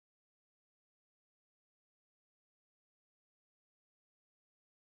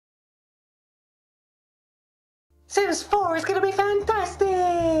Sims 4 is gonna be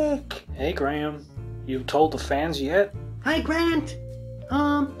fantastic! Hey Graham, you told the fans yet? Hi Grant!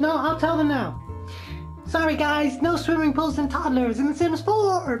 No, I'll tell them now. Sorry guys, no swimming pools and toddlers in The Sims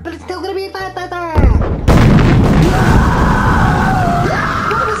 4, but it's still gonna be fantastic!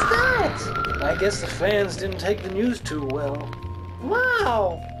 What was that? I guess the fans didn't take the news too well.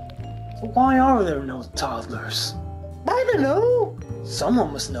 Wow! Why are there no toddlers? I don't know!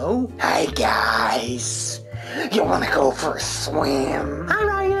 Someone must know. Hey guys! You wanna go for a swim? Hi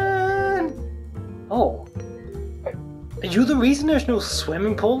Ryan! Oh. Are you the reason there's no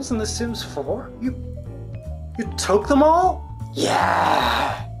swimming pools in The Sims 4? You took them all?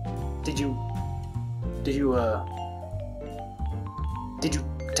 Yeah! Did you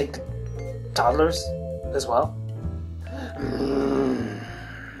take the toddlers as well?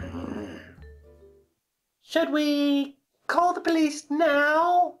 Should we call the police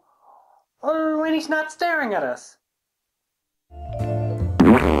now? Or when he's not staring at us?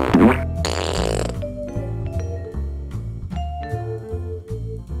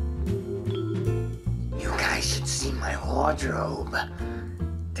 You guys should see my wardrobe.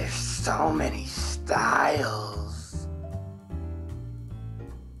 There's so many styles.